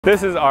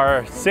This is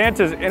our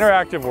Santa's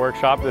Interactive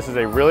Workshop. This is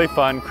a really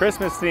fun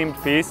Christmas themed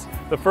piece.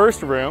 The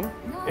first room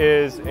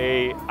is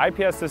a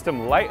IPS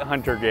system light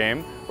hunter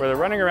game where they're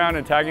running around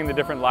and tagging the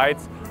different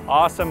lights.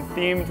 Awesome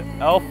themed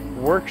elf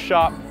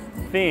workshop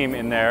theme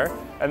in there.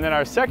 And then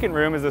our second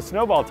room is a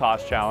snowball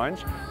toss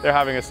challenge. They're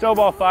having a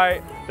snowball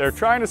fight. They're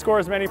trying to score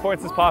as many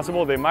points as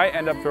possible. They might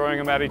end up throwing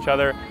them at each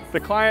other.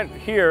 The client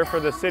here for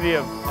the city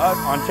of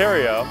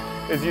Ontario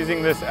is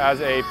using this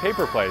as a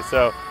paper play.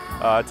 So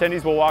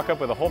attendees will walk up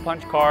with a hole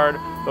punch card.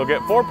 They'll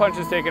get 4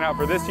 punches taken out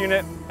for this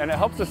unit, and it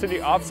helps the city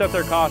offset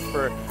their costs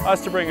for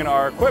us to bring in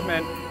our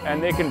equipment,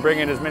 and they can bring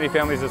in as many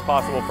families as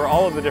possible for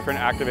all of the different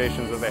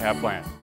activations that they have planned.